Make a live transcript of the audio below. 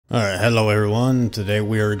Alright, hello everyone. Today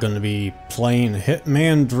we are going to be playing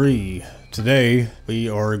Hitman 3. Today we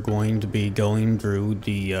are going to be going through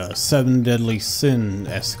the 7 deadly sin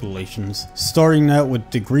escalations, starting out with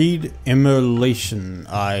degreed immolation.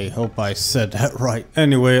 I hope I said that right.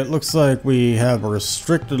 Anyway, it looks like we have a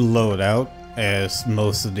restricted loadout, as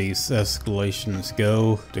most of these escalations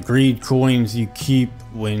go. The greed coins you keep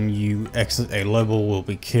when you exit a level will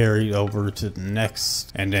be carried over to the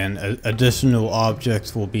next, and then additional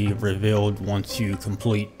objects will be revealed once you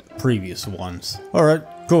complete previous ones. Alright,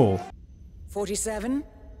 cool. 47?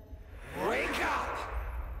 Wake up!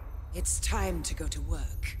 It's time to go to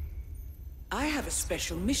work. I have a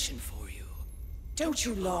special mission for you. Don't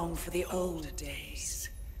you long for the old days,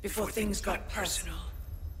 before things got personal?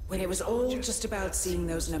 When it was all just about seeing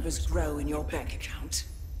those numbers grow in your bank account.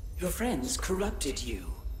 Your friends corrupted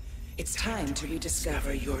you. It's time to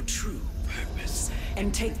rediscover your true purpose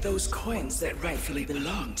and take those coins that rightfully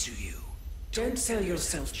belong to you. Don't sell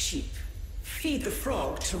yourself cheap. Feed the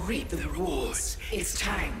frog to reap the rewards. It's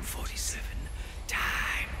time, 47.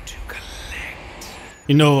 Time to collect.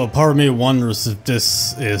 You know, a part of me wonders if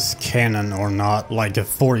this is canon or not. Like if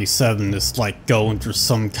 47 is like going through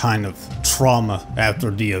some kind of trauma after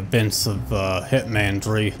the events of Hitman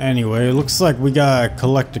 3. Anyway, it looks like we gotta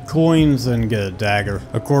collect the coins and get a dagger.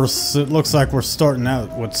 Of course, it looks like we're starting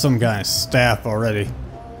out with some kind of staff already.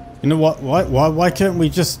 You know what? Why can't we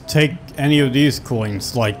just take any of these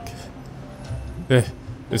coins? Like, it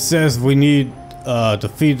says we need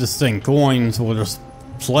to feed this thing coins. Well, there's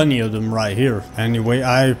plenty of them right here. Anyway,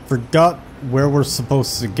 I forgot where we're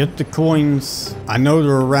supposed to get the coins. I know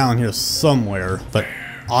they're around here somewhere, but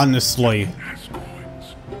honestly,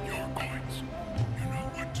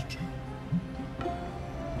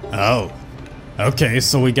 oh, okay,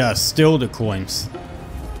 so we gotta steal the coins.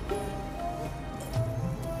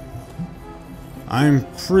 I'm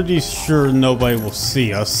pretty sure nobody will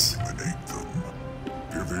see us.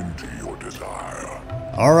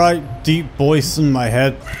 Alright, deep voice in my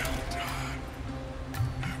head.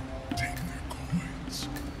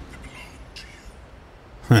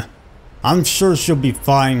 Huh. I'm sure she'll be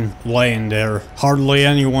fine laying there. Hardly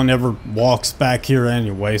anyone ever walks back here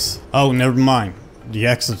anyways. Oh, never mind. The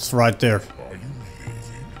exit's right there. Are you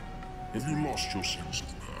behaving? Have you lost your sense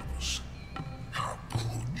of purpose? How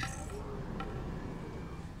could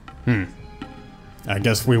you? I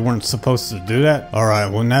guess we weren't supposed to do that.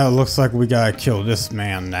 Alright, well now it looks like we gotta kill this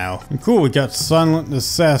man now. And cool, we got Silent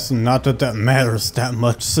Assassin. Not that that matters that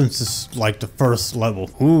much since it's like the first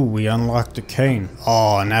level. Ooh, we unlocked the cane.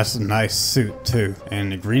 Oh, and that's a nice suit too.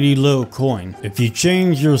 And the greedy little coin. If you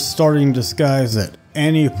change your starting disguise at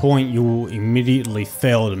any point, you will immediately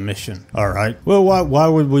fail the mission. Alright, well why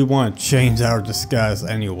would we want to change our disguise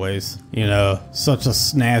anyways? You know, such a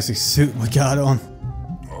snazzy suit we got on.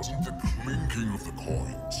 Doesn't the clinking of the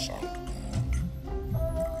coins sound good?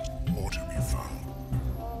 There is more to be found.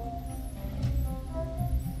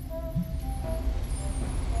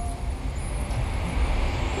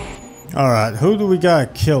 Alright, who do we gotta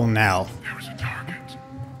kill now? There is a target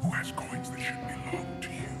who has coins that should belong to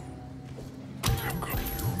you.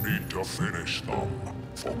 You need to finish them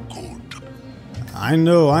for good. I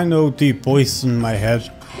know, deep voice in my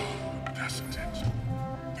head. Doesn't it?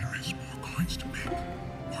 There is more coins to pick,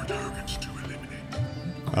 more targets to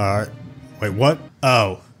eliminate. Alright. Wait, what?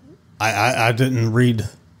 Oh. I didn't read.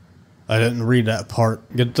 I didn't read that part.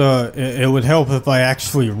 It would help if I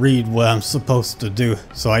actually read what I'm supposed to do.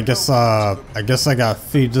 So I guess I gotta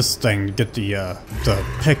feed this thing to get the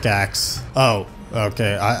pickaxe. Oh,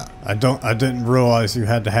 okay. I didn't realize you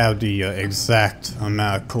had to have the exact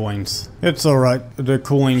amount of coins. It's alright. The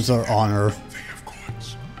coins are on her. They have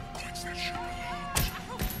coins. Coins that should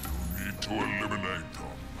belong. You need to eliminate them.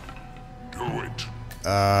 Do it.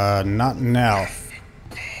 Not now.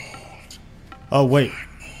 Oh, wait.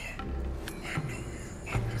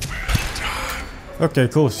 Okay,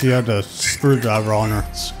 cool. She had a screwdriver on her.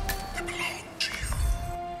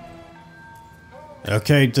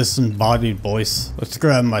 Okay, disembodied voice. Let's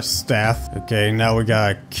grab my staff. Okay, now we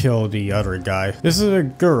gotta kill the other guy. This is a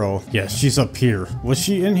girl. Yeah, she's up here. Was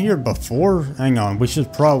she in here before? Hang on, we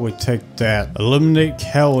should probably take that. Eliminate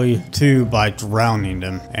Kelly 2 by drowning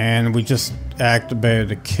them. And we just activated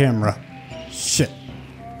the camera. Shit.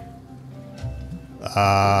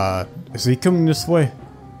 Is he coming this way?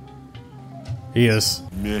 He is.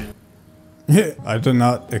 Meh. I did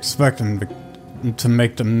not expect him to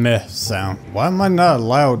make the meh sound. Why am I not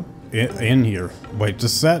allowed in here? Wait,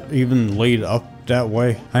 does that even lead up that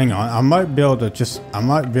way? Hang on, I might be able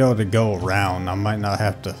to go around. I might not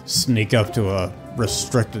have to sneak up to a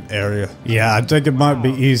restricted area. Yeah, I think it might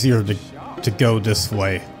be easier to to go this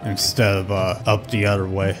way instead of up the other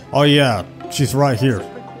way. Oh yeah, she's right here.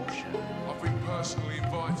 I've been personally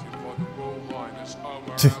invited by the Royal Highness Omar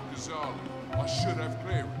Al-Ghazali. I should have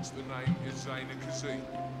clearance. The name is Zaina Kazim.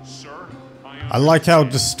 Sir, I like how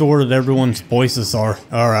distorted everyone's voices are.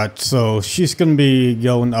 Alright, so she's gonna be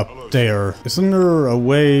going up there. Isn't there a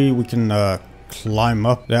way we can climb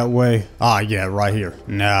up that way? Ah, yeah, right here.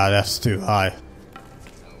 Nah, that's too high.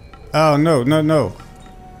 Oh, no, no, no.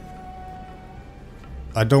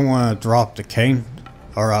 I don't want to drop the cane.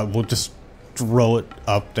 Alright, we'll just throw it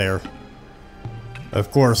up there.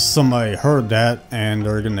 Of course, somebody heard that and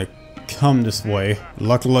they're gonna come this way.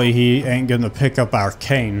 Luckily, he ain't gonna pick up our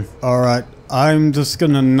cane. Alright, I'm just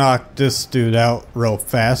gonna knock this dude out real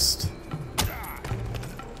fast.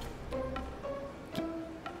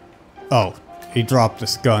 Oh, he dropped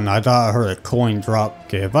this gun. I thought I heard a coin drop.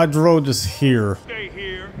 Okay, if I throw this here. Stay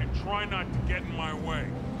here and try not to get in my way,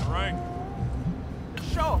 alright?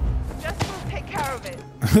 Sure, just we'll take care of it.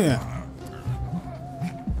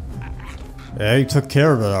 Yeah, he took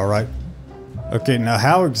care of it, alright. Okay, now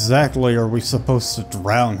how exactly are we supposed to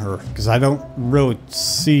drown her? Because I don't really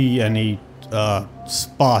see any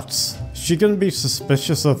spots. Is she gonna be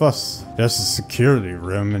suspicious of us? There's a security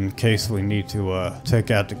room in case we need to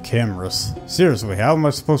take out the cameras. Seriously, how am I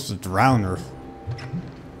supposed to drown her?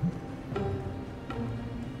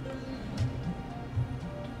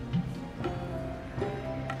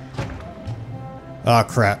 Ah,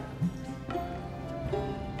 crap.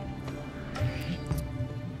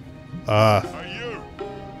 Hey you!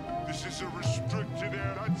 This is a restricted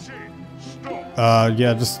area, that's it! Stop!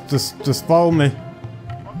 Yeah, just follow me. Okay,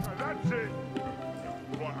 that's it!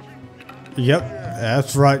 Right. Yep,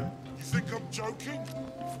 that's right. You think I'm joking?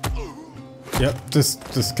 Yep,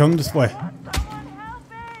 just come this way.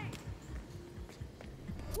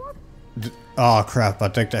 Oh crap, I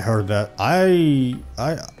think they heard that.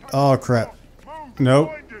 Oh crap. Nope.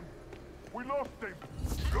 Find him! We lost him!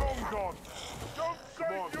 Long gone! Don't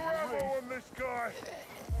save your ammo on this guy!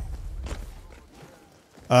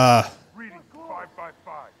 Reading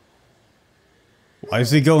 555. Why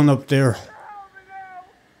is he going up there? Help me now!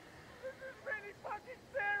 This is really fucking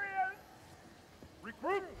serious!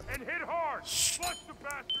 Regroup and hit hard! Flush the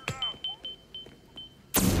bastard out!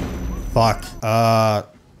 Fuck.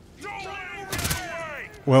 Don't let him get away!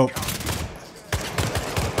 Well,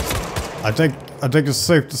 I think it's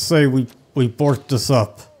safe to say we borked this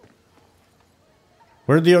up.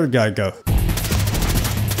 Where'd the other guy go?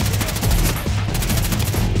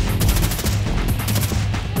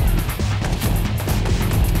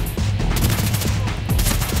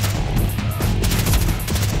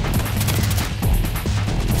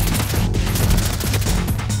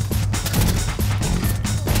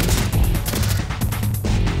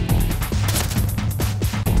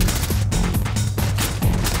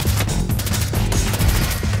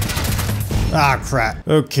 Ah, crap.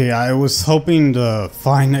 Okay, I was hoping to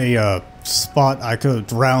find a spot I could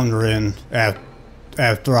drown her in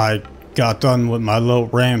after I got done with my little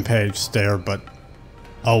rampage there, but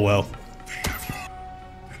oh well.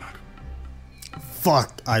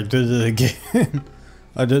 Fuck, I did it again.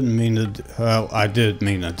 I didn't mean to, well, I did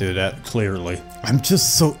mean to do that, clearly. I'm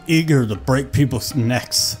just so eager to break people's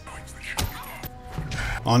necks.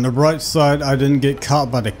 On the bright side, I didn't get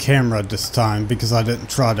caught by the camera this time because I didn't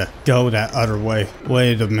try to go that other way.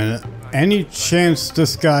 Wait a minute. Any chance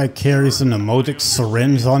this guy carries an emotic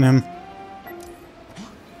syringe on him?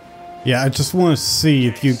 Yeah, I just want to see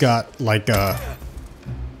if you got like a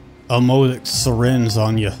emotic syringe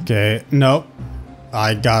on you. Okay, nope.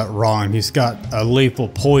 I got it wrong. He's got a lethal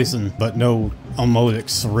poison, but no emotic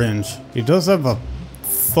syringe. He does have a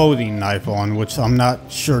folding knife on, which I'm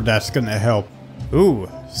not sure that's gonna help. Ooh,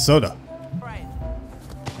 soda. Right.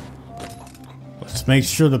 Let's make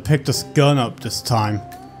sure to pick this gun up this time.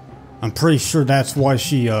 I'm pretty sure that's why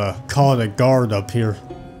she called a guard up here.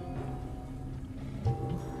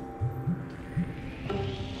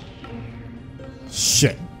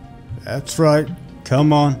 Shit. That's right.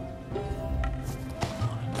 Come on.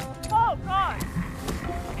 Oh God!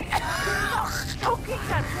 Stop choking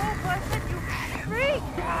that poor person, you freak!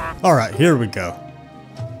 Alright, here we go.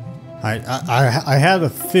 I had a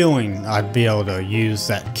feeling I'd be able to use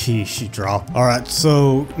that key she dropped. Alright,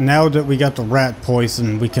 so now that we got the rat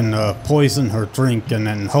poison, we can poison her drink and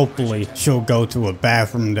then hopefully she'll go to a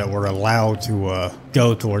bathroom that we're allowed to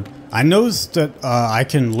go toward. I noticed that I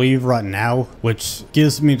can leave right now, which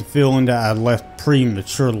gives me the feeling that I left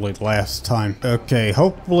prematurely last time. Okay,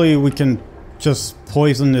 hopefully we can just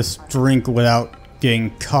poison this drink without getting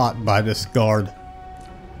caught by this guard.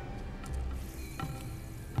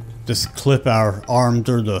 just clip our arm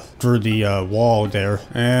through the wall there.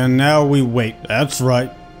 And now we wait. That's right.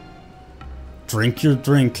 Drink your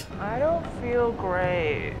drink. I don't feel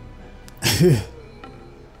great.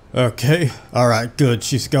 Okay. Alright, good.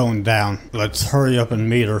 She's going down. Let's hurry up and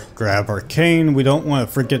meet her. Grab our cane. We don't want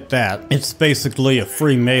to forget that. It's basically a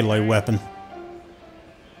free melee weapon.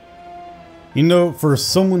 You know, for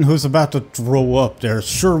someone who's about to throw up, they're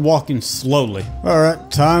sure walking slowly. Alright,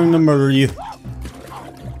 time to murder you.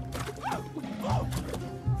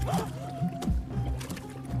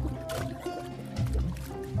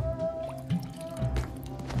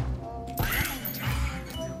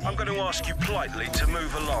 I'm going to ask you politely to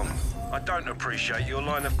move along. I don't appreciate your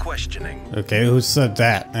line of questioning. Okay, who said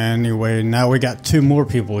that? Anyway, now we got 2 more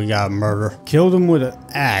people we gotta murder. Killed them with an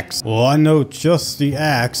axe. Well, I know just the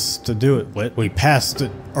axe to do it with. We passed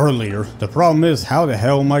it earlier. The problem is, how the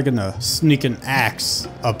hell am I gonna sneak an axe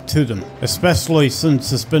up to them? Especially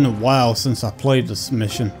since it's been a while since I played this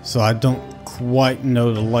mission, so I don't quite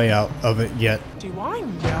know the layout of it yet. Do I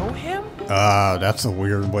know him? That's a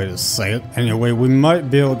weird way to say it. Anyway, we might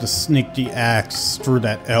be able to sneak the axe through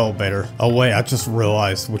that elevator. Oh wait, I just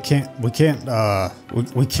realized we can't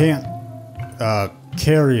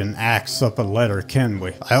carry an axe up a ladder, can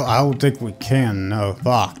we? I don't think we can, no.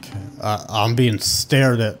 Fuck. I'm being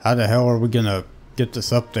stared at. How the hell are we gonna get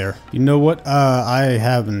this up there? You know what? I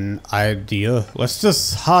have an idea. Let's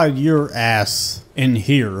just hide your ass in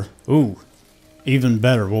here. Ooh, even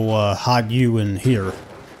better. We'll hide you in here,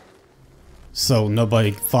 so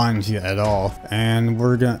nobody finds you at all. And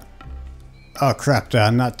we're gonna... Oh crap, did I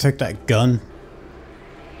not take that gun?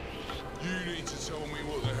 You need to tell me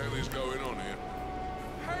what the hell is going on here.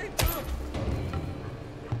 Hey!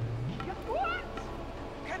 What?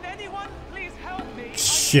 Can anyone please help me?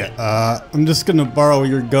 Shit, I'm just gonna borrow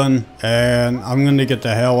your gun and I'm gonna get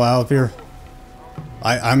the hell out of here.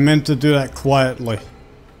 I meant to do that quietly.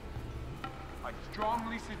 I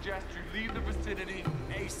strongly suggest you leave the vicinity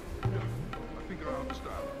ASAP. I think I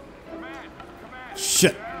understand. Command!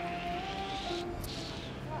 Shit.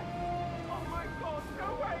 Oh my god, no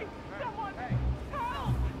way! Someone!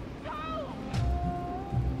 Help! Help!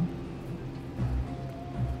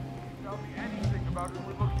 Tell me anything about who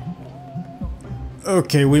we're looking for.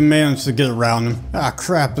 Okay, we managed to get around him. Ah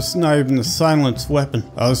crap, it's not even a silenced weapon.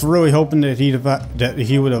 I was really hoping that he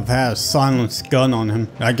would have had a silenced gun on him.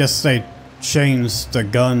 I guess they changed the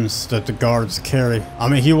guns that the guards carry. I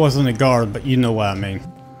mean, he wasn't a guard, but you know what I mean.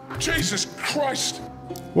 Jesus Christ!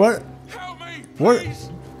 What? Help me! What?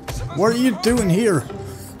 Please! What are you doing here?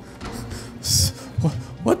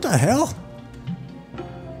 What the hell?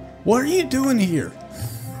 What are you doing here?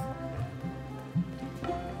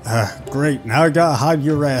 Great. Now I gotta hide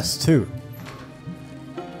your ass too.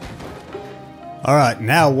 Alright,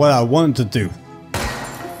 now what I wanted to do.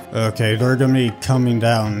 Okay, they're gonna be coming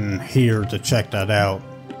down here to check that out.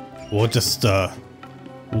 We'll just,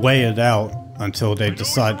 weigh it out until they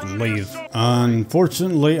decide to leave.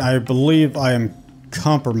 Unfortunately, I believe I am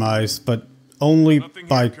compromised, but only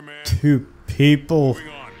by 2 people. Moving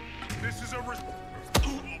on. This is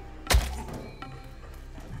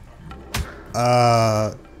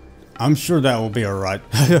a I'm sure that will be alright.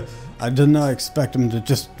 I did not expect him to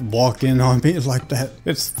just walk in on me like that.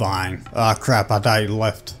 It's fine. Ah, crap, I thought he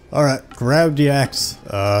left. Alright, grab the axe.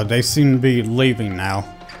 They seem to be leaving now.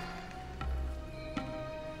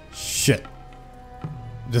 Shit.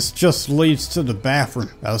 This just leads to the bathroom.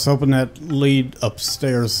 I was hoping that lead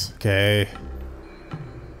upstairs. Okay.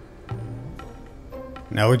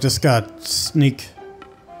 Now we just gotta sneak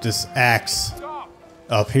this axe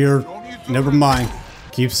up here. Never mind.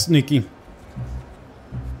 Keep sneaking.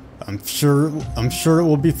 I'm sure it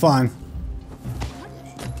will be fine.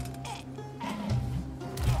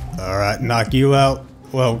 Alright, knock you out.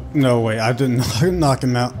 Well, no way, I didn't knock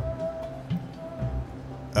him out.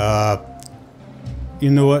 You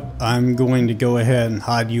know what? I'm going to go ahead and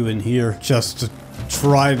hide you in here just to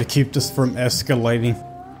try to keep this from escalating.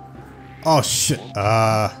 Oh shit.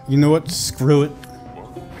 You know what? Screw it.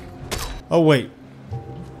 Oh wait.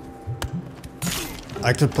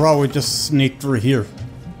 I could probably just sneak through here.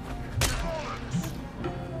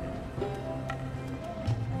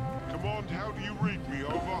 Command, how do you read me?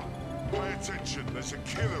 Over. Pay attention, there's a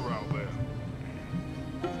killer out there.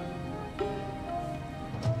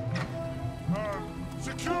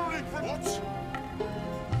 Security for what?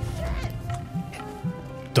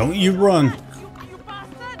 Don't you run. You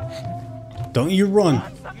bastard! Don't you run.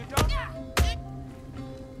 You don't...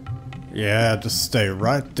 Yeah, just stay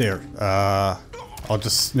right there. I'll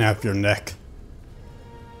just snap your neck.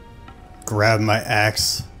 Grab my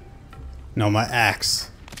axe. No, my axe.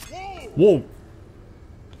 Whoa!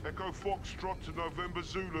 Echo Foxtrot to November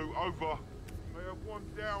Zulu, over. They have one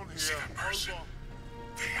down here, over.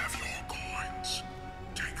 They have your coins.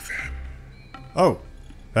 Take them. Oh,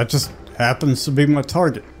 that just happens to be my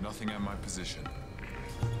target. Nothing at my position.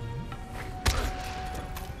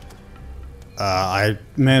 I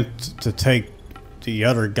meant to take the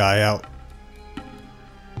other guy out.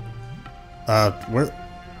 Where?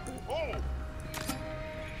 Oh!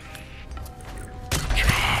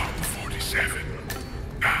 Charm 47.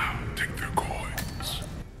 Now take their coins.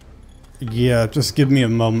 Yeah, just give me a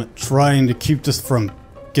moment. Trying to keep this from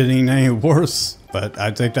getting any worse, but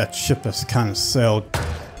I think that ship has kind of sailed.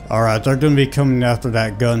 Alright, they're gonna be coming after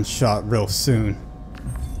that gunshot real soon.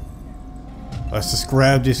 Let's just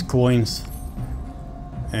grab these coins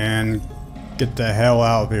and get the hell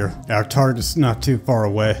out of here. Our target's not too far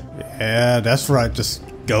away. Yeah, that's right, just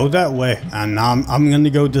go that way. And I'm gonna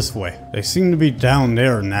go this way. They seem to be down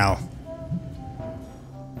there now.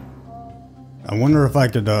 I wonder if I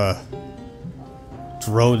could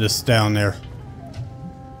throw this down there.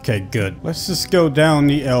 Okay, good. Let's just go down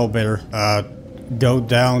the elevator. Go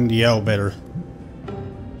down the elevator.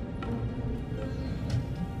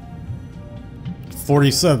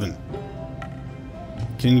 47.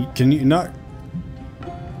 Can you not?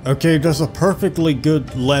 Okay, there's a perfectly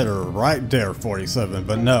good letter right there, 47.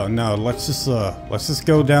 But no, let's just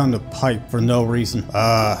go down the pipe for no reason.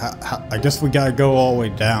 I guess we gotta go all the way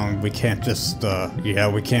down. We can't just,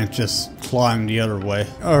 yeah, we can't just climb the other way.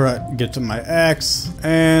 All right, get to my axe,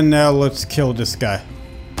 and now let's kill this guy.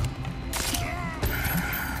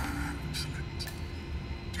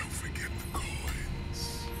 Don't forget the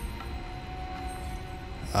coins.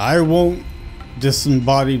 I won't.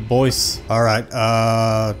 Disembodied voice. Alright,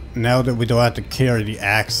 now that we don't have to carry the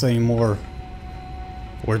axe anymore,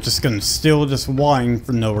 we're just gonna steal this wine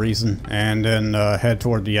for no reason and then head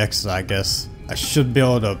toward the exit, I guess. I should be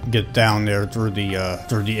able to get down there through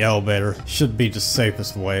the elevator. Should be the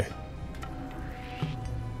safest way.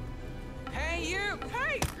 Hey, you!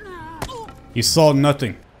 Hey! You saw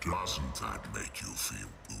nothing. Doesn't that make you feel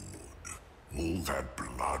good? All that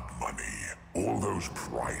blood money, all those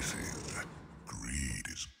prizes. Greed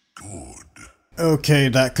is good. Okay,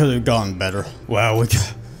 that could have gone better. Wow,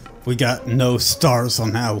 we got no stars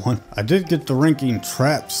on that one. I did get the ranking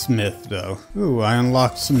Trapsmith though. Ooh, I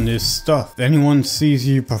unlocked some new stuff. If anyone sees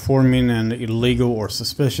you performing an illegal or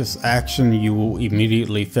suspicious action, you will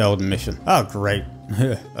immediately fail the mission. Oh, great.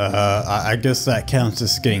 I guess that counts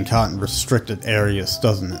as getting caught in restricted areas,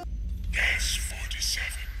 doesn't it? Yes, 47.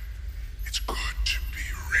 It's good to be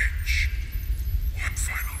rich. One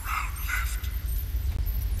final round left.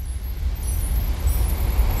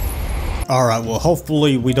 Alright, well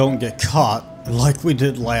hopefully we don't get caught like we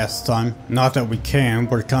did last time. Not that we can,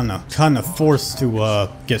 we're kinda forced to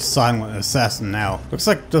get Silent Assassin now. Looks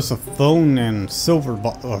like there's a phone and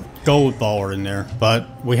gold baller in there,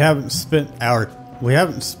 but we haven't spent our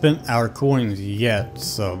coins yet,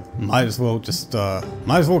 so might as well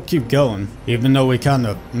keep going, even though we kind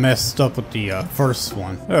of messed up with the first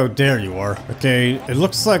one. Oh, there you are. Okay, it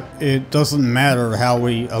looks like it doesn't matter how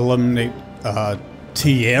we eliminate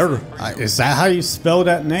Tier. Is that how you spell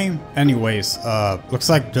that name? Anyways, looks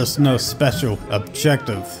like there's no special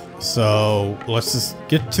objective, so let's just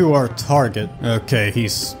get to our target. Okay,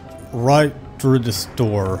 he's right through this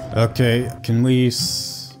door. Okay, can we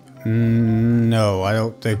no, I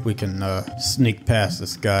don't think we can sneak past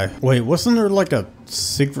this guy. Wait, wasn't there like a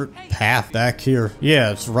secret path back here?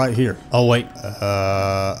 Yeah, it's right here. Oh wait,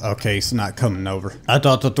 okay, it's not coming over. I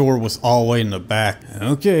thought the door was all the way in the back.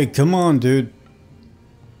 Okay, come on, dude.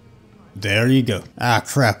 There you go. Ah,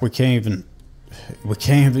 crap, we can't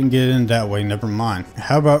even get in that way, never mind.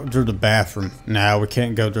 How about through the bathroom? Nah, we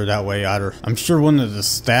can't go through that way either. I'm sure one of the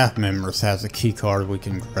staff members has a key card we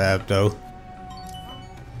can grab though.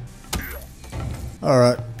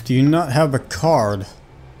 Alright, do you not have a card?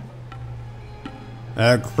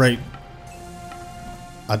 Great.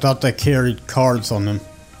 I thought they carried cards on them.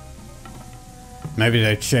 Maybe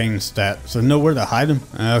they changed that. So nowhere to hide them?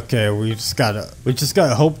 Okay, we just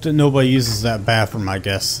gotta hope that nobody uses that bathroom, I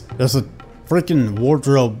guess. There's a freaking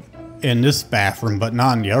wardrobe in this bathroom, but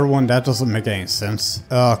not in the other one. That doesn't make any sense.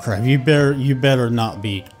 Oh crap, you better not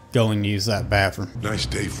be going to use that bathroom. Nice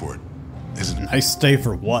day for it, isn't it? Nice day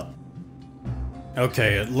for what?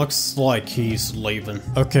 Okay, it looks like he's leaving.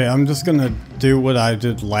 Okay, I'm just gonna do what I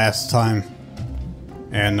did last time.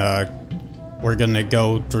 And, we're gonna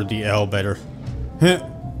go through the elevator.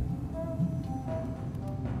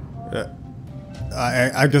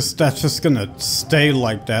 I guess that's just gonna stay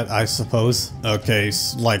like that, I suppose. Okay,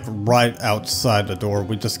 it's like right outside the door.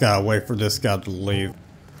 We just gotta wait for this guy to leave.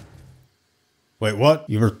 Wait, what?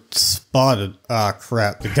 You were spotted. Ah,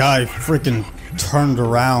 crap. The guy freaking turned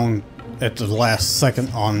around at the last second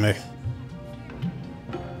on me.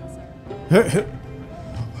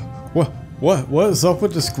 What is up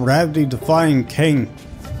with this gravity-defying cane?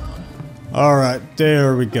 Alright,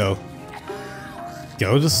 there we go.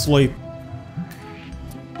 Go to sleep.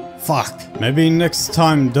 Fuck. Maybe next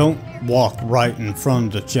time don't walk right in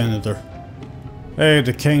front of the janitor. Hey,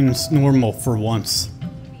 the cane's normal for once.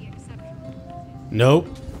 Nope.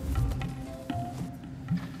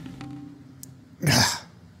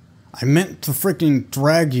 I meant to freaking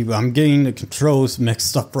drag you. I'm getting the controls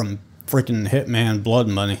mixed up from freaking Hitman Blood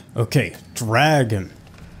Money. Okay, drag him.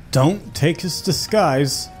 Don't take his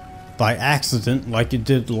disguise by accident like you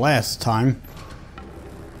did last time.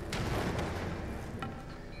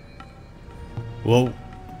 Whoa.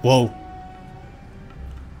 Whoa.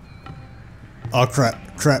 Oh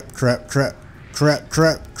crap. Crap. Hey,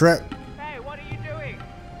 what are you doing?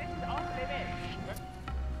 This is off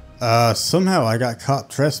limits. Somehow I got caught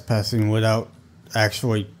trespassing without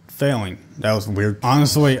actually failing. That was weird.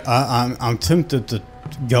 Honestly, I'm tempted to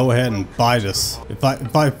go ahead and buy this. If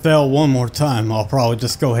I fail one more time, I'll probably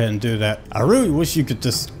just go ahead and do that. I really wish you could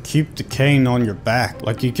just keep the cane on your back.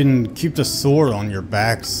 Like you can keep the sword on your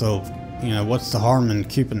back, so you know, what's the harm in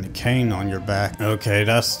keeping the cane on your back? Okay,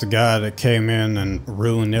 that's the guy that came in and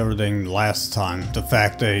ruined everything last time. The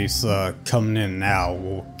fact that he's coming in now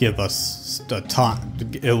will give us the time.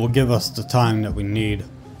 It will give us the time that we need.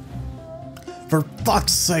 For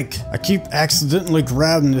fuck's sake, I keep accidentally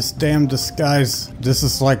grabbing this damn disguise. This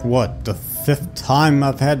is like what, the 5th time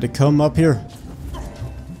I've had to come up here?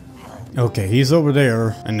 Okay, he's over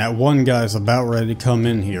there, and that one guy's about ready to come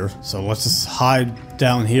in here. So let's just hide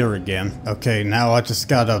down here again. Okay, now I just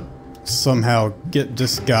gotta somehow get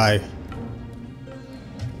this guy.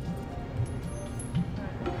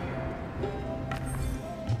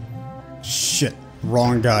 Shit,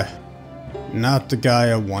 wrong guy. Not the guy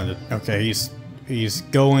I wanted. Okay, he's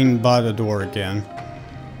going by the door again.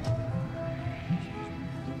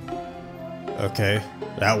 Okay,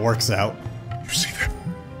 that works out. You see them?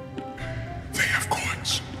 They have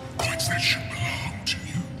coins. Coins that should belong to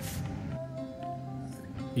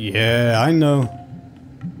you. Yeah, I know.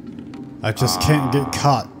 I just can't get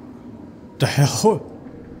caught. The hell?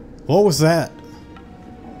 What was that?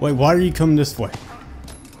 Wait, why are you coming this way?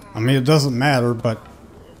 I mean, it doesn't matter, but...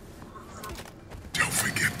 Don't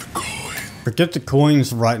forget the coin. Forget the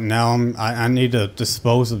coins right now. I need to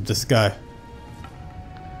dispose of this guy.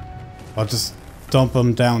 I'll just dump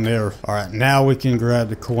them down there. Alright, now we can grab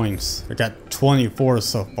the coins. I got 24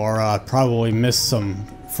 so far. I probably missed some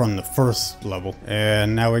from the first level.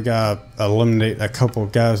 And now we gotta eliminate a couple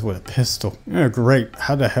of guys with a pistol. Yeah, great.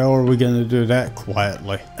 How the hell are we gonna do that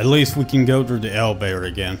quietly? At least we can go through the elevator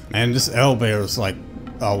again. Man, this elevator is like...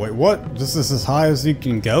 Oh wait, what? This is as high as you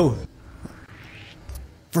can go?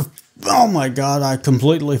 Oh my god, I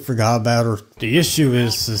completely forgot about her. The issue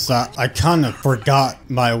is I kind of forgot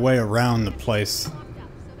my way around the place.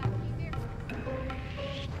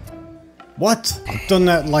 What? I've done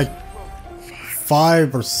that like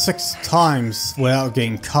 5 or 6 times without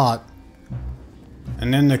getting caught.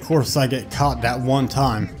 And then of course I get caught that one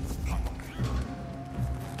time.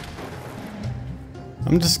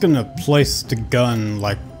 I'm just gonna place the gun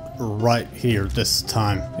like right here this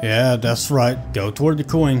time. Yeah, that's right. Go toward the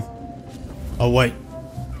coin. Oh wait.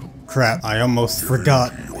 Crap, I almost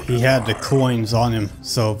forgot he had the coins on him.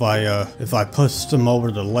 So if I pushed him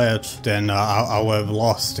over the ledge, then I would have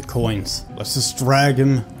lost the coins. Let's just drag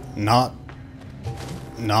him, not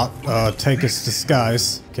take his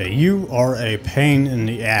disguise. Okay, you are a pain in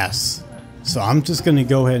the ass. So I'm just gonna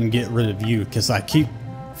go ahead and get rid of you because I keep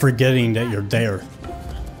forgetting that you're there.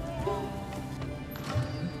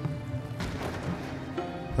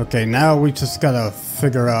 Okay, now we just gotta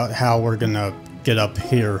figure out how we're gonna get up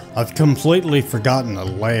here. I've completely forgotten the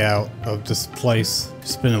layout of this place.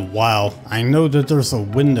 It's been a while. I know that there's a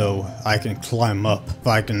window I can climb up if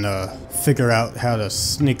I can figure out how to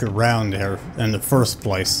sneak around there in the first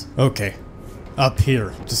place. Okay, up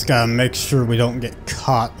here. Just gotta make sure we don't get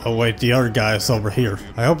caught. Oh wait, the other guy's over here.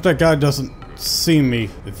 I hope that guy doesn't see me.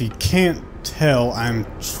 If you can't tell, I'm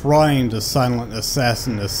trying to silent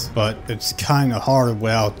assassin this, but it's kind of hard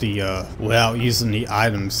without using the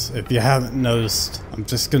items. If you haven't noticed, I'm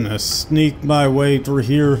just gonna sneak my way through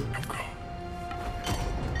here.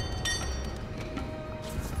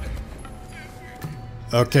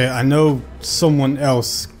 Okay, I know someone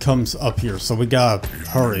else comes up here, so we gotta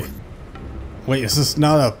hurry. Wait, is this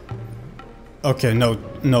not a... Okay, no,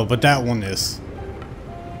 but that one is.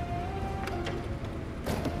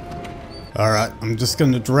 Alright, I'm just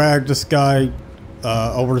gonna drag this guy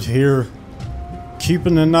over here,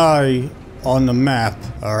 keeping an eye on the map.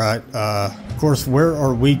 All right. Of course, where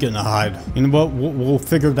are we gonna hide? You know what? We'll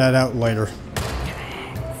figure that out later.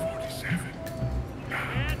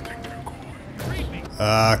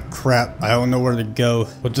 Crap. I don't know where to go.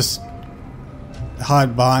 We'll just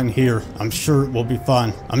hide behind here. I'm sure it will be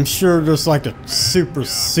fine. I'm sure there's like a super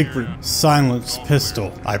secret silenced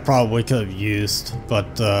pistol I probably could have used, but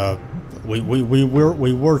we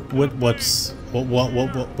worked with we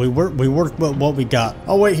worked with what we got.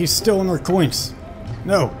 Oh wait, he's stealing our coins.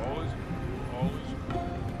 No.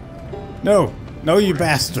 No, you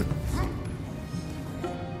bastard.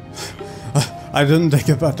 I didn't think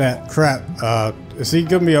about that. Crap. Is he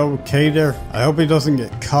gonna be okay there? I hope he doesn't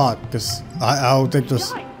get caught, because I don't think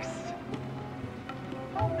there's... Yikes!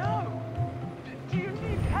 Oh no! Do you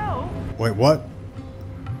need help? Wait, what?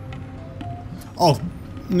 Oh,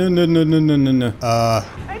 no.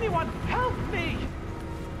 Anyone help me!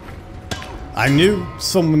 I knew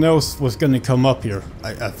someone else was gonna come up here.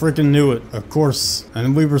 I freaking knew it, of course.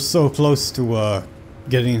 And we were so close to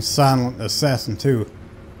getting Silent Assassin too.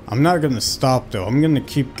 I'm not gonna stop though. I'm gonna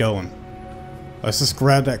keep going. Let's just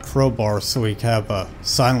grab that crowbar so we can have a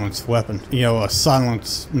silenced weapon. You know, a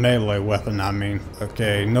silenced melee weapon, I mean.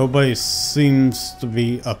 Okay, nobody seems to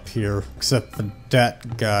be up here except for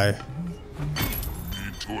that guy.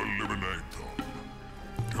 Need to eliminate them.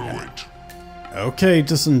 Do it. Okay,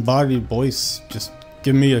 disembodied voice. Just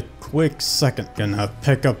give me a quick second. Gonna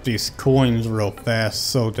pick up these coins real fast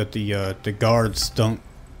so that the guards don't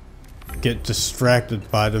get distracted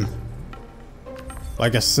by them.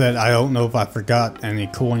 Like I said, I don't know if I forgot any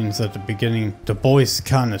coins at the beginning. The voice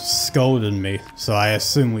kind of scolded me, so I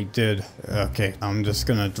assume we did. Okay, I'm just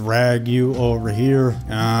gonna drag you over here.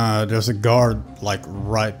 There's a guard like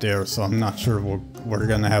right there, so I'm not sure we're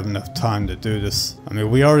gonna have enough time to do this. I mean,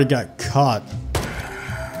 we already got caught.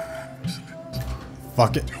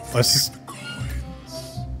 Fuck it. Let's just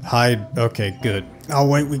hide. Okay, good. Oh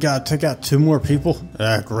wait, we gotta take out 2 more people?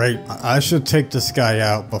 Great. I should take this guy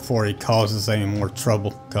out before he causes any more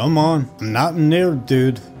trouble. Come on. I'm not in there,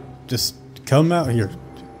 dude. Just come out here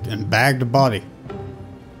and bag the body.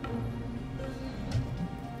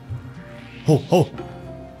 Oh.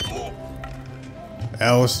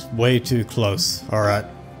 That was way too close. Alright.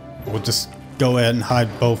 We'll just go ahead and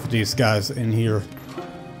hide both of these guys in here.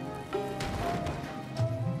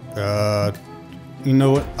 You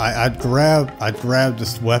know what? I'd grab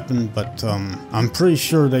this weapon, but I'm pretty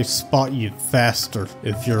sure they spot you faster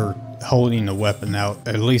if you're holding the weapon out.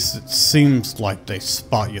 At least it seems like they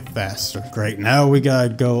spot you faster. Great, now we gotta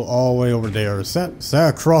go all the way over there. Is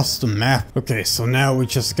that across the map? Okay, so now we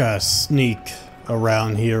just gotta sneak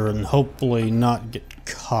around here and hopefully not get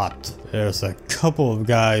caught. There's a couple of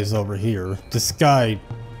guys over here. This guy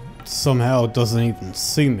somehow doesn't even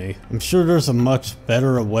see me. I'm sure there's a much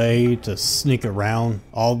better way to sneak around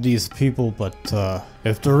all these people, but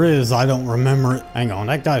if there is, I don't remember it. Hang on,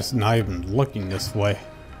 that guy's not even looking this way.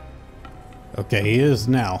 Okay, he is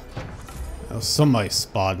now. Oh, somebody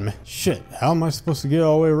spotted me. Shit, how am I supposed to get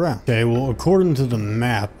all the way around? Okay, well, according to the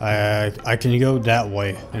map, I can go that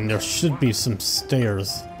way, and there should be some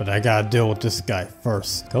stairs, but I gotta deal with this guy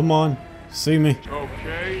first. Come on, see me?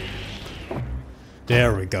 Okay.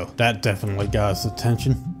 There we go. That definitely got his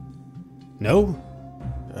attention. No?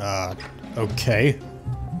 Okay.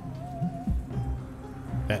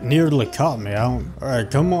 That nearly caught me. Alright,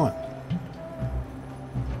 come on.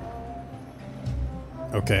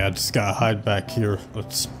 Okay, I just gotta hide back here.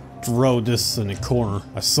 Let's throw this in the corner.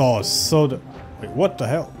 I saw a soda. Wait, what the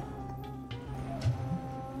hell?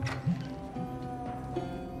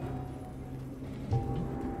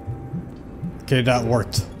 Okay, that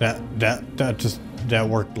worked. That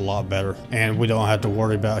worked a lot better. And we don't have to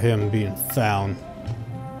worry about him being found.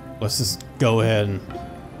 Let's just go ahead and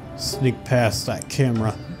sneak past that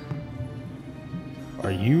camera.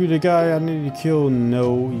 Are you the guy I need to kill?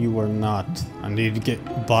 No, you are not. I need to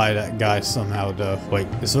get by that guy somehow though. Wait,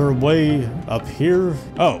 is there a way up here?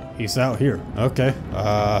 Oh, he's out here. Okay.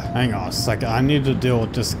 Hang on a second. I need to deal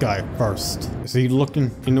with this guy first. Is he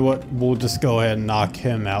looking? You know what? We'll just go ahead and knock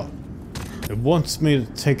him out. It wants me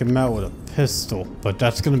to take him out with a pistol, but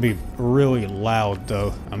that's gonna be really loud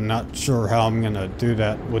though. I'm not sure how I'm gonna do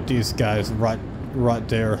that with these guys right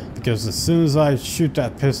there, because as soon as I shoot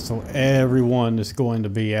that pistol, everyone is going to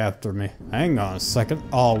be after me. Hang on a second.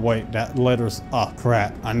 Oh wait, that letter's up.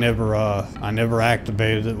 Crap, I never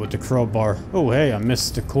activated it with the crowbar. Oh hey, I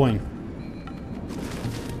missed the coin.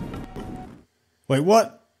 Wait,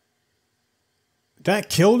 what? That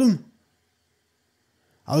killed him?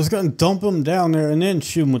 I was gonna dump him down there and then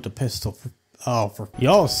shoot him with the pistol.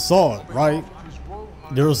 Y'all saw it, right?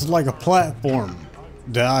 there was like a platform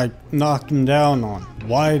that I knocked him down on.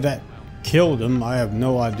 Why that killed him, I have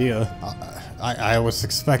no idea. I was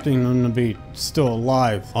expecting him to be still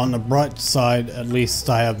alive. On the bright side, at least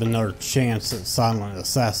I have another chance at Silent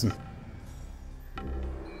Assassin.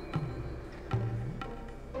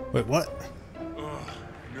 Wait, what?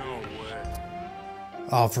 No way.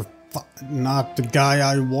 Oh, for not the guy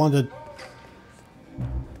I wanted.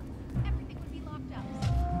 Everything would be locked up.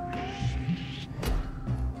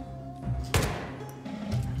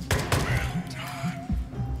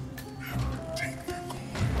 Take their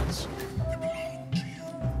coins. They belong to you.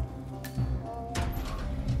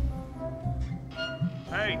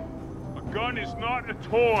 Hey, a gun is not a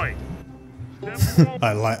toy.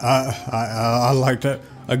 I like that.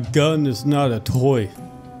 A gun is not a toy.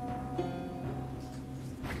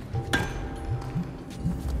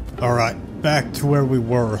 Alright, back to where we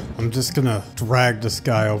were. I'm just gonna drag this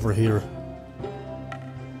guy over here.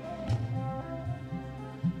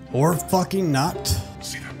 Or fucking not.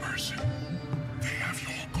 See that person? They have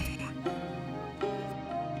your gold.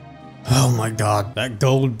 Oh my god, that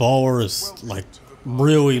gold baller is like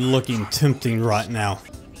really looking tempting right now.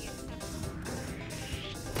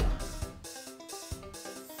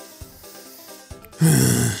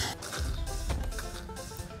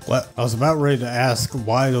 Well, I was about ready to ask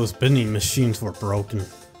why those vending machines were broken,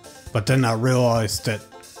 but then I realized that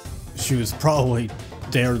she was probably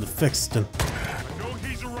there to fix them. I know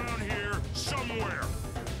he's around here somewhere.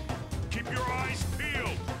 Keep your eyes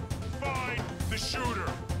peeled. Find the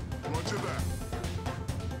shooter. Roger that.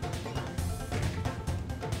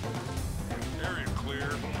 Area clear.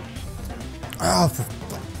 Ah,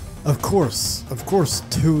 of course,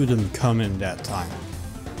 two of them come in that time.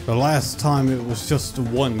 The last time it was just the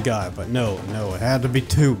one guy, but no, it had to be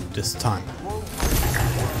two this time.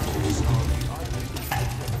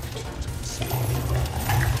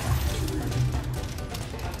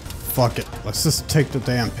 Fuck it, let's just take the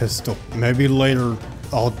damn pistol. Maybe later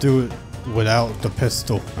I'll do it without the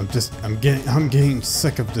pistol. I'm getting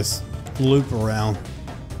sick of this loop around.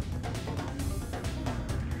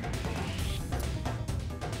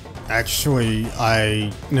 Actually,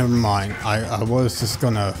 never mind. I was just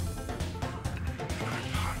gonna...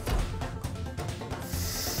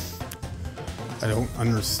 I don't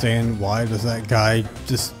understand why does that guy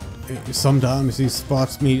just... Sometimes he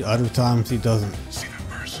spots me, other times he doesn't. See that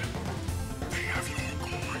person? They have your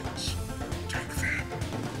coins. Take them.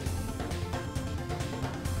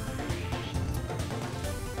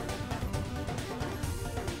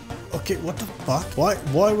 Okay, what the fuck?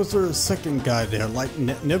 Why was there a second guy there? Like,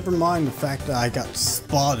 never mind the fact that I got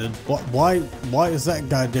spotted. Why is that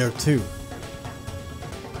guy there too?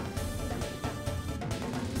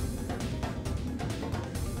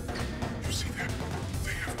 You see them?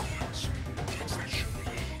 They have coins. Coins that should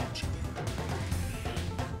belong to you.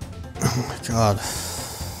 Oh my god.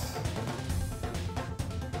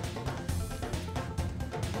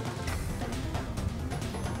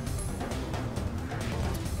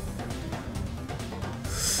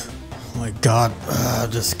 Oh my god,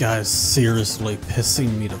 this guy's seriously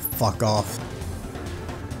pissing me the fuck off.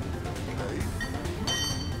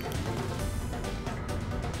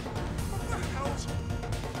 What the hell's...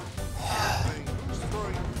 Hey, who's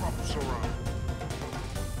throwing props around?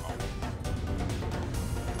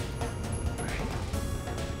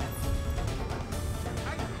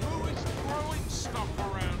 Hey, who is throwing stuff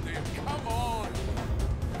around here? Come on!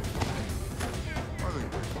 I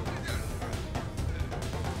think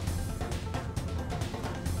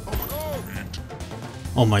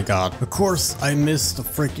Oh my god. Of course I missed the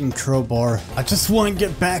freaking crowbar. I just want to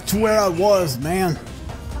get back to where I was, man.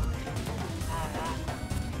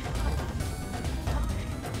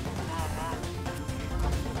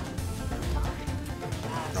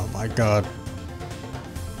 Oh my god.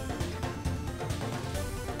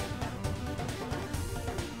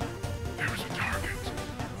 There is a target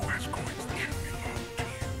who has coins that should belong to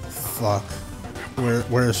you. Fuck.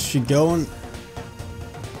 Where is she going?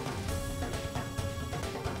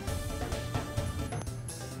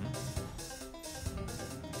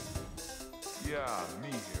 Yeah, me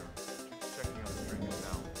here. Just checking on the drinking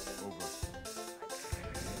now. Over.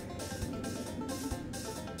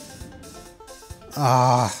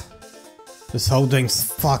 Ah. This whole thing's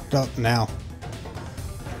fucked up now.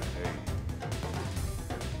 Hey.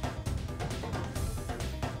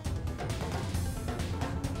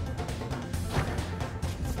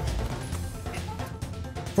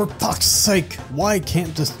 For fuck's sake, why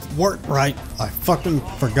can't this work right? I fucking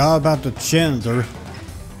forgot about the janitor.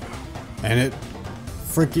 And it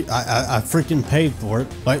freaking paid for it.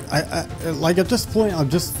 Like like at this point I'm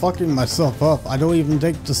just fucking myself up. I don't even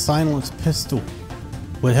think the silenced pistol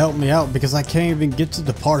would help me out because I can't even get to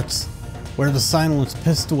the parts where the silenced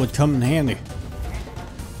pistol would come in handy.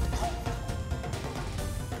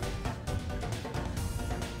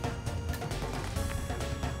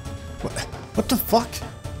 What the fuck?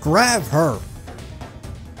 Grab her!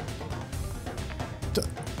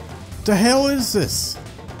 The hell is this?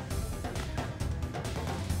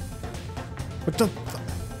 What the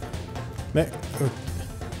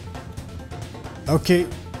okay.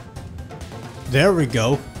 There we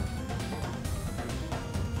go.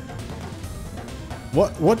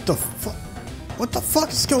 What the fuck? What the fuck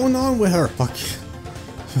is going on with her?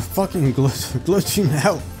 Fucking glitching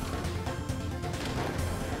out.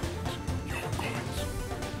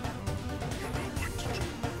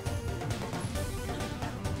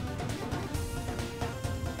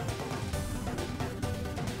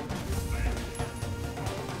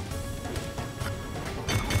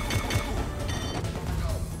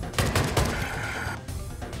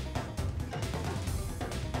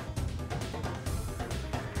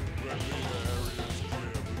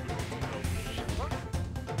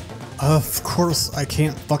 Of course I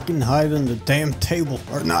can't fucking hide in the damn table.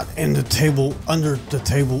 Or not in the table, under the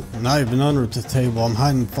table. Not even under the table, I'm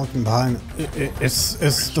hiding fucking behind it.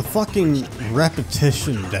 It's the fucking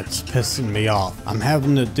repetition that's pissing me off. I'm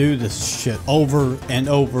having to do this shit over and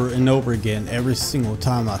over and over again every single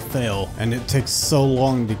time I fail. And it takes so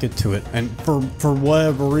long to get to it. And for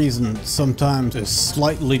whatever reason, sometimes it's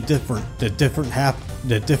slightly different. That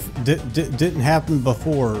didn't happen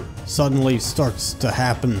before suddenly starts to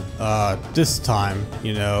happen this time,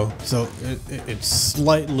 you know, so it's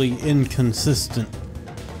slightly inconsistent.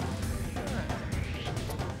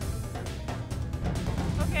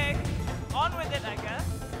 Okay, on with it, I guess.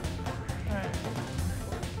 Alright.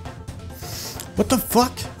 What the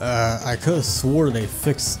fuck? I could have swore they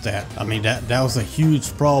fixed that. I mean, that was a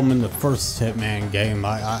huge problem in the first Hitman game.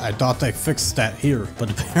 I thought they fixed that here, but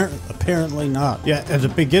apparently not. Yeah, at the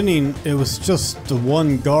beginning, it was just the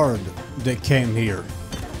one guard that came here.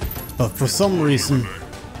 But for some reason,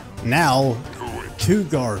 now, 2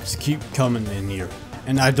 guards keep coming in here.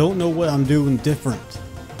 And I don't know what I'm doing different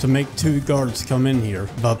to make 2 guards come in here,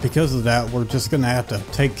 but because of that, we're just gonna have to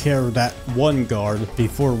take care of that 1 guard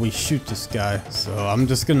before we shoot this guy. So I'm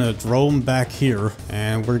just gonna throw him back here,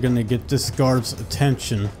 and we're gonna get this guard's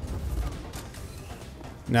attention.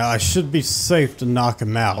 Now I should be safe to knock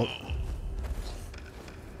him out.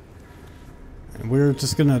 And we're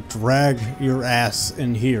just gonna drag your ass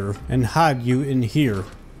in here and hide you in here.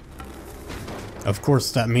 Of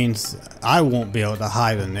course, that means I won't be able to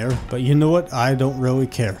hide in there, but you know what? I don't really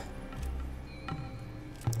care.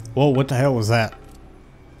 Whoa, what the hell was that?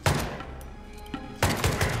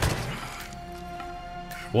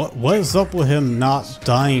 What is up with him not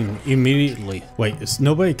dying immediately? Wait, is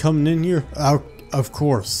nobody coming in here? Of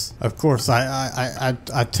course. I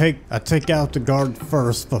take out the guard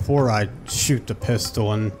first before I shoot the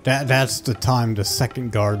pistol, and that's the time the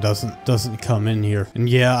second guard doesn't come in here. And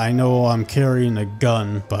yeah, I know I'm carrying a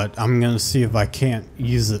gun, but I'm gonna see if I can't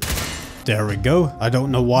use it. There we go. I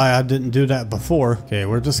don't know why I didn't do that before. Okay,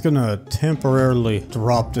 we're just gonna temporarily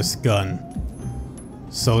drop this gun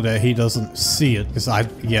so that he doesn't see it, because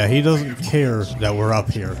yeah, he doesn't care that we're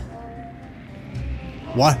up here.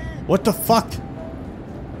 What the fuck?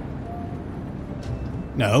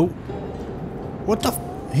 No. What the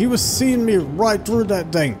he was seeing me right through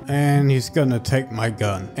that thing. And he's gonna take my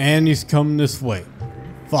gun. And he's coming this way.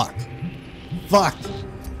 Fuck. Fuck.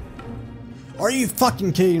 Are you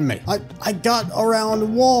fucking kidding me? I got around the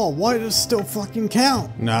wall. Why does it still fucking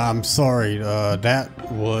count? Nah, I'm sorry.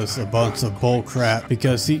 That was a bunch of bullcrap,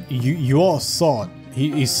 because you all saw it.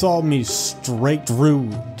 He saw me straight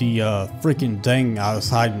through the freaking thing I was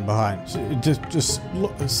hiding behind. Just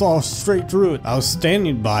saw straight through it. I was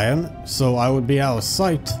standing by him so I would be out of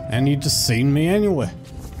sight, and he just seen me anyway.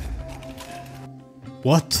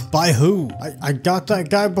 What? By who? I got that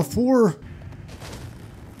guy before.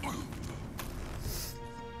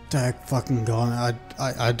 Dag fucking gone.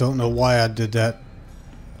 I don't know why I did that.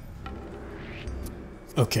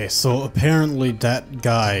 Okay, so apparently that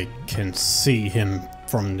guy can see him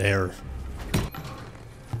from there.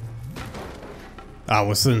 I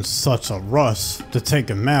was in such a rush to take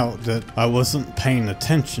him out that I wasn't paying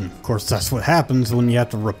attention. Of course, that's what happens when you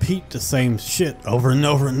have to repeat the same shit over and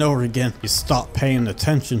over and over again. You stop paying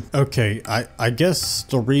attention. Okay, I guess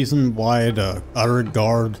the reason why the other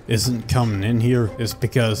guard isn't coming in here is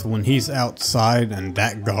because when he's outside and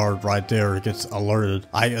that guard right there gets alerted,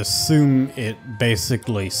 I assume it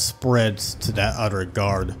basically spreads to that other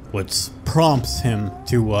guard, which prompts him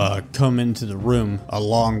to come into the room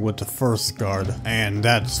along with the first guard, and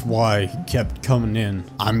that's why he kept coming in.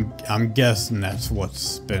 I'm guessing that's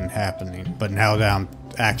what's been happening, but now that I'm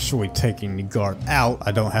actually taking the guard out,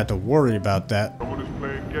 I don't have to worry about that. Someone is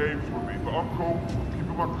playing games with me, but I'm cool.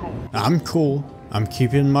 Keeping my cool. I'm cool. I'm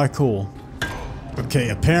keeping my cool. Okay,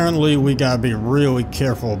 apparently we gotta be really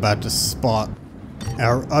careful about this spot.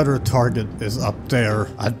 Our other target is up there.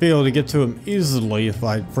 I'd be able to get to him easily if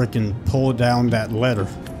I freaking pull down that ladder.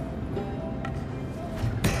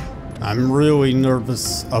 I'm really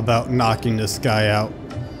nervous about knocking this guy out.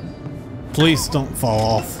 Please don't fall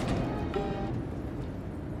off.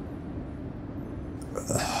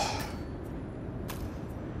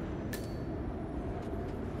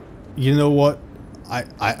 You know what?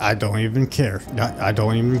 I don't even care. I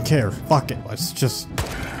don't even care. Fuck it. Let's just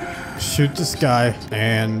shoot this guy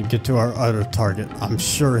and get to our other target. I'm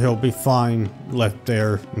sure he'll be fine left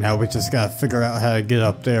there. Now we just gotta figure out how to get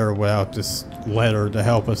up there without this ladder to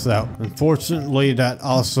help us out. Unfortunately, that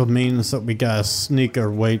also means that we gotta sneak our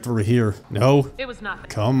way through here. No? It was nothing.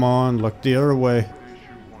 Come on, look the other way.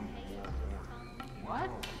 What?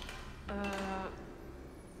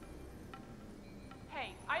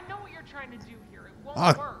 Hey, I know what you're trying to do here. It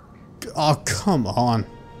won't work. Oh, come on.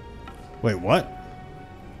 Wait, what?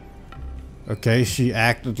 Okay, she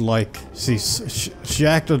acted like she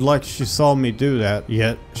acted like she saw me do that,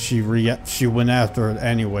 yet she went after it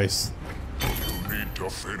anyways. You need to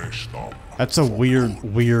finish them. That's a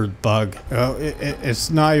weird bug. It's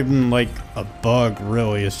not even like a bug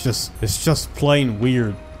really. It's just plain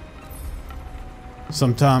weird.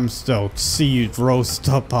 Sometimes they'll see you throw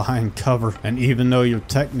stuff behind cover, and even though you're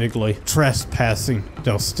technically trespassing,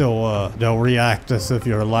 they'll react as if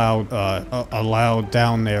you're allowed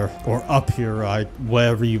down there or up here,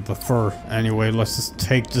 whatever you prefer. Anyway, let's just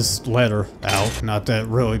take this letter out. Not that it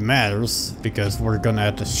really matters, because we're gonna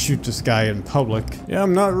have to shoot this guy in public. Yeah,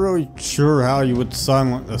 I'm not really sure how you would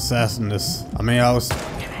silent assassin this. I mean, I was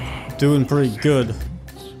doing pretty good.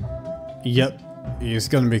 Yep, he's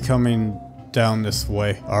gonna be coming down this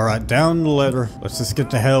way. Alright, down the ladder. Let's just get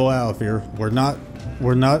the hell out of here. We're not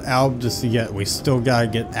out of this yet. We still gotta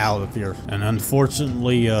get out of here. And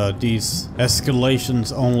unfortunately, these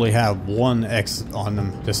escalations only have one exit on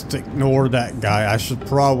them. Just ignore that guy. I should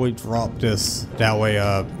probably drop this. That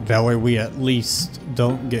way we at least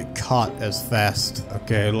don't get caught as fast.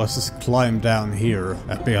 Okay, let's just climb down here.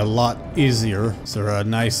 That'd be a lot easier. Is there a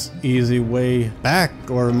nice, easy way back?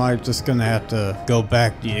 Or am I just gonna have to go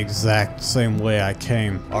back the exact same way I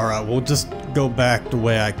came? Alright, we'll just go back the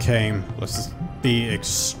way I came. Let's just be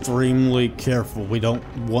extremely careful. We don't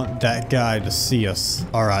want that guy to see us.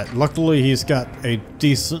 Alright, luckily he's got a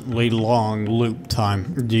decently long loop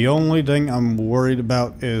time. The only thing I'm worried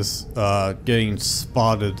about is getting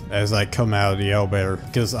spotted as I come out of the elevator,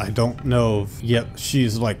 because I don't know if, yep,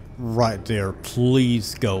 she's like right there.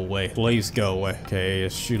 Please go away. Please go away. Okay,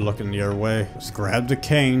 is she looking the other way? Let's grab the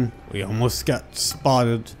cane. We almost got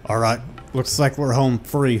spotted. Alright, looks like we're home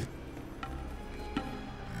free.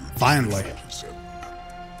 Finally.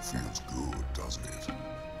 Feels good, doesn't it?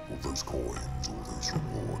 All those coins, all those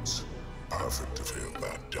rewards. Perfect to feel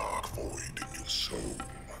that dark void in your soul.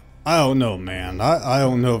 I don't know, man. I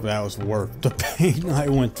don't know if that was worth the pain I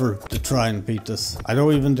went through to try and beat this. I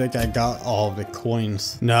don't even think I got all the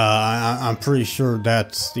coins. Nah, I'm pretty sure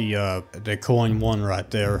that's the coin one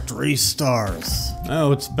right there. 3 stars.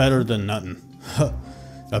 Oh, it's better than nothing.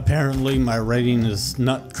 Apparently my rating is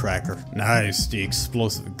Nutcracker. Nice, the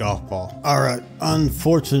explosive golf ball. Alright,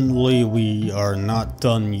 unfortunately we are not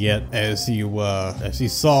done yet. As you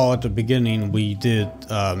saw at the beginning, we did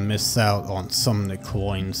miss out on some of the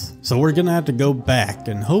coins. So we're gonna have to go back,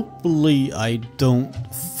 and hopefully I don't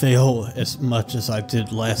fail as much as I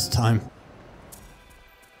did last time.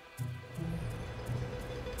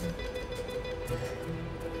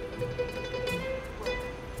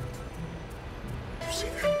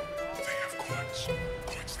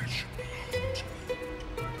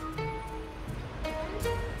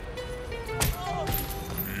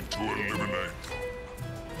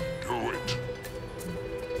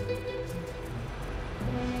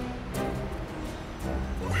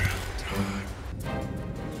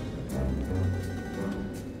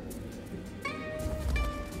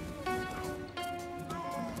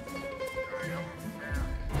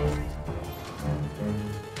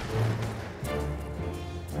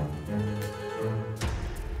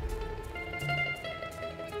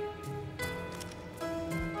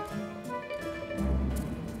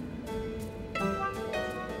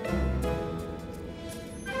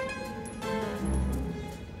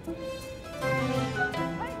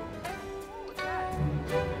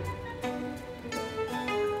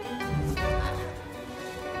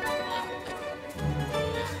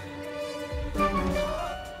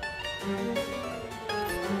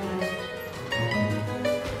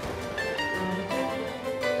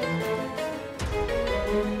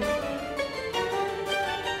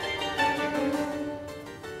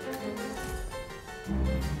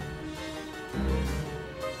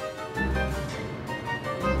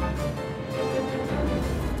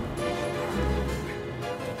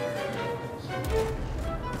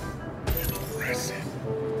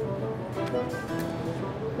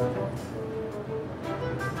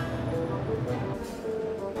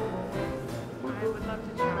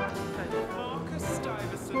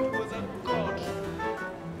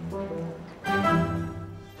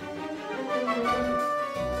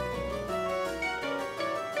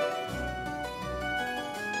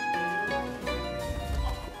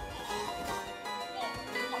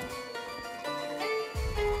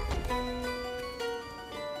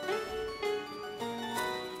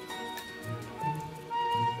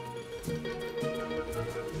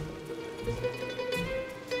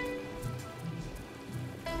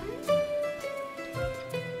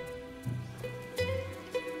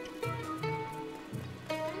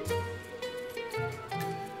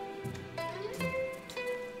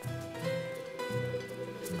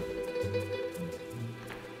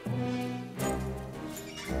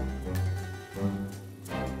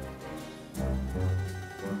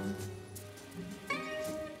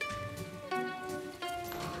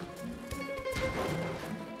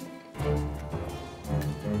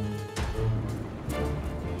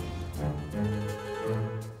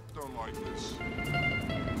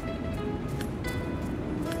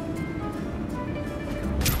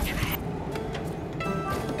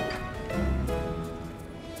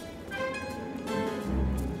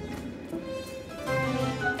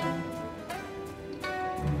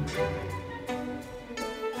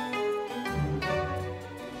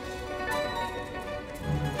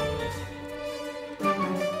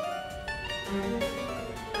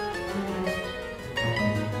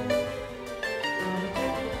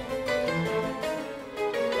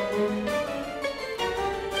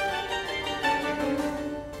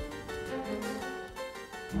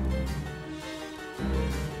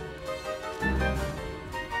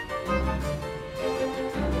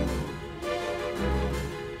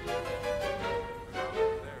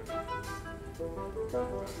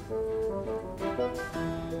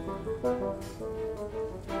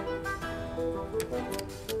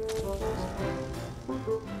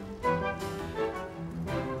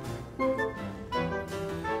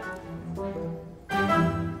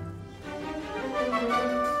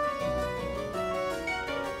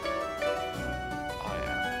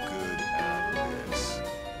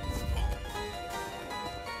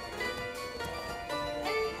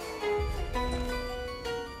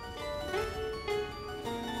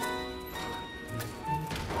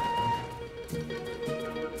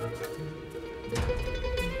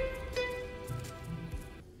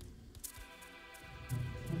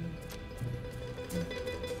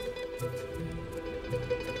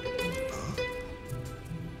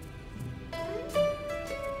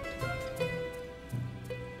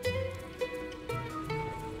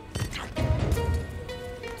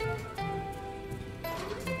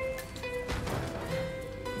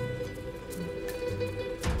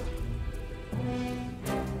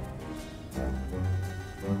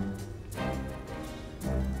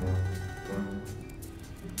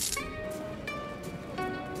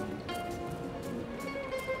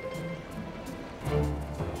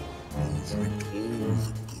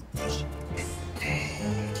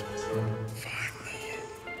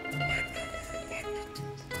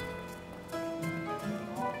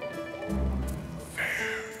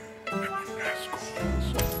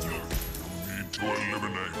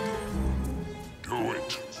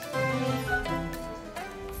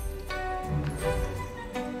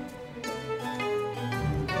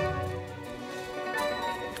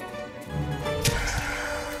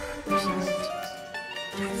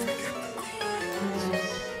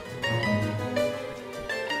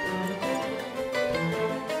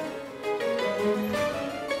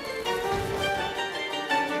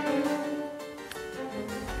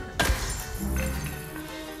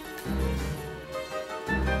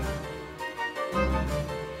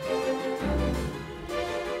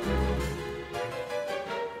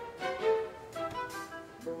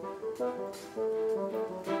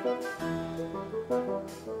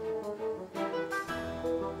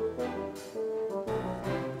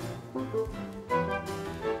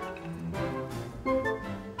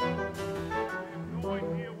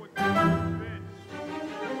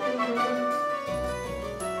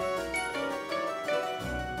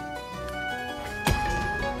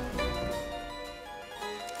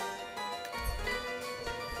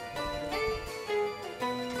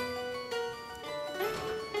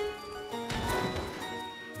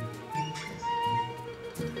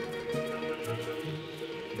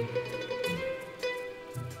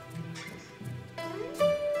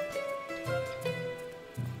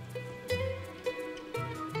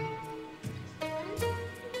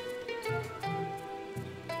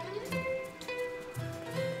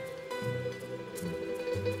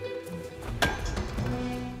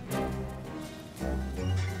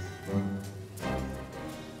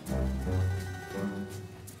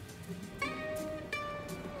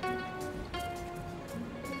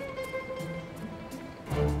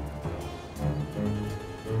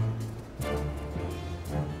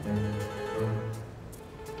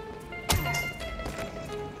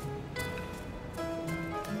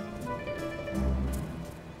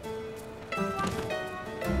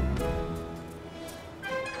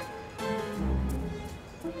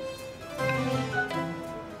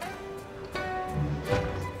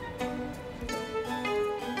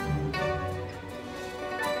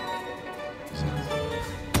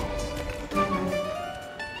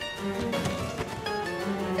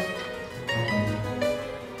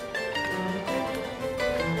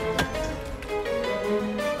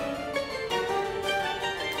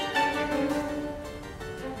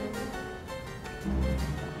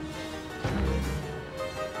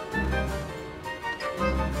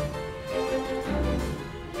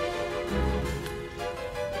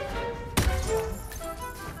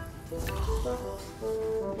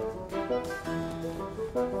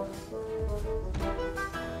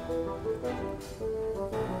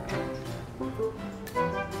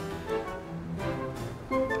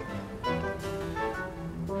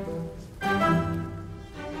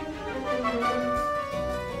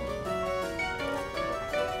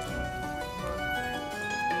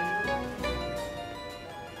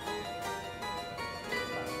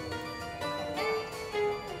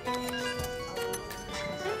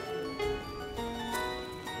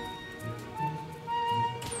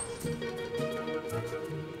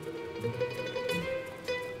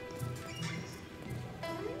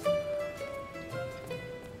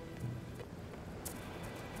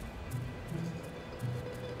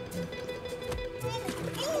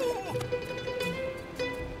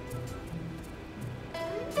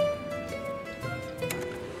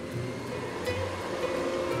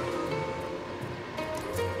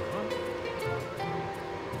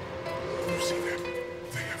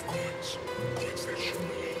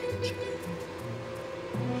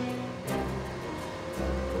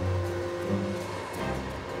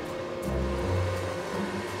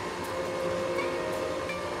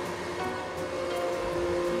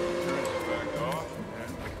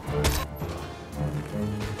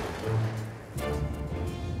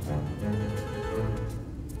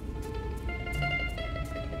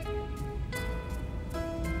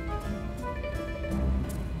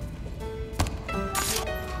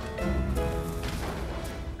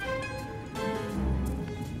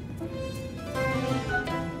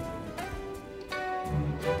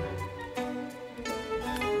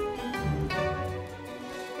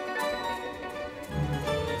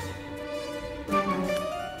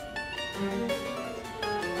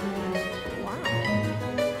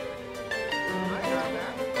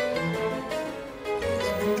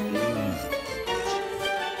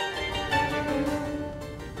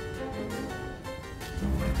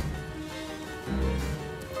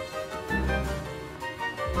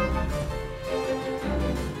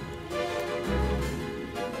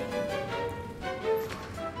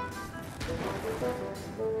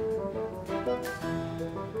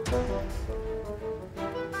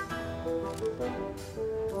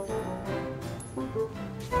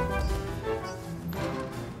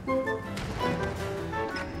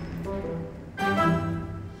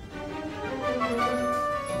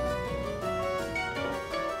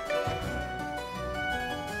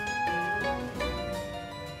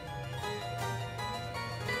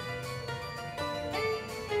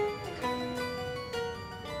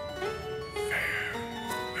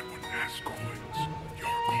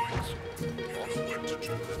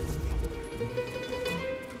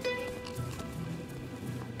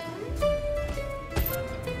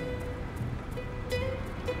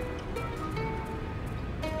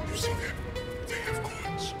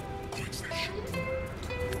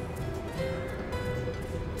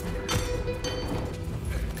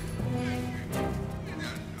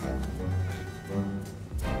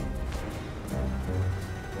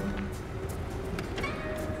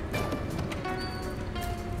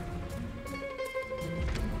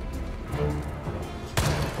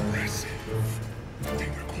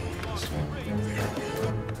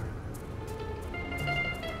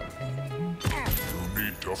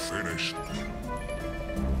 You're finished.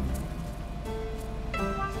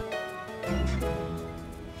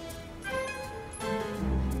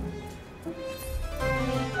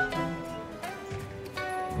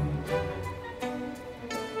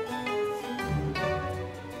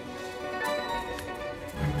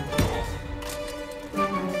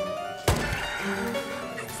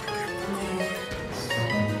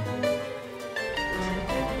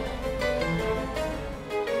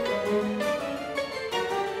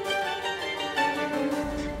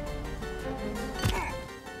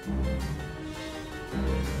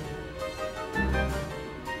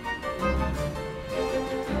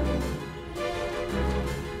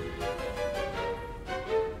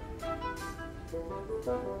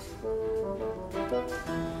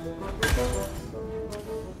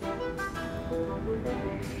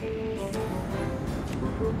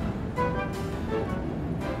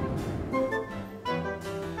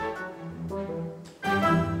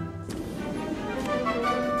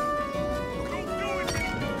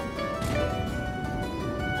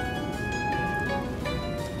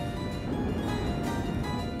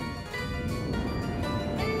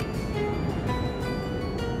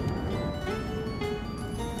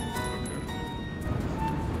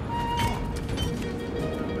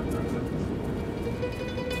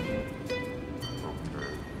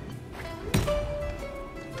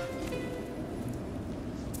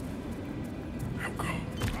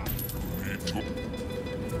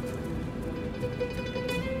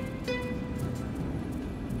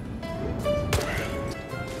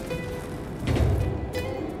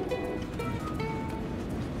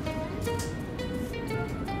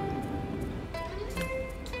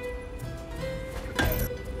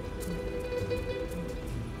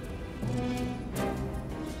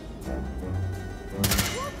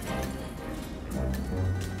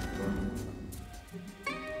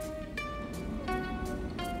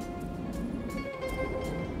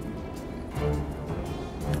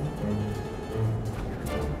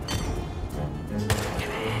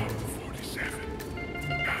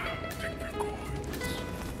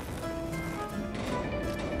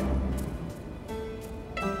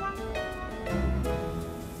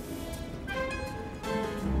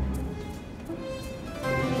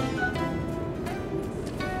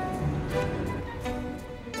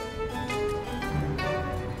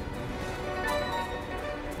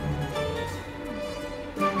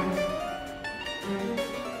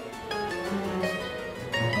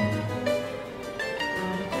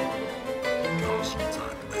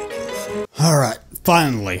 Alright,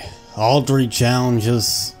 finally. All 3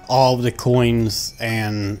 challenges, all the coins,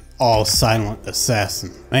 and all silent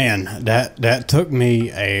assassin. Man, that took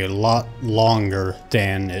me a lot longer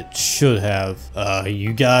than it should have.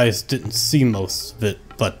 You guys didn't see most of it,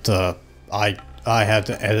 but I had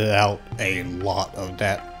to edit out a lot of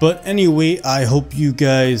that. But anyway, I hope you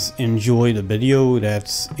guys enjoyed the video.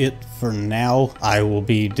 That's it for now. I will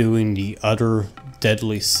be doing the other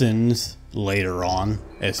deadly sins later on,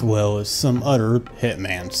 as well as some other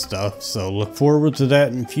Hitman stuff, so look forward to that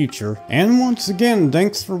in the future. And once again,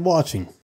 thanks for watching.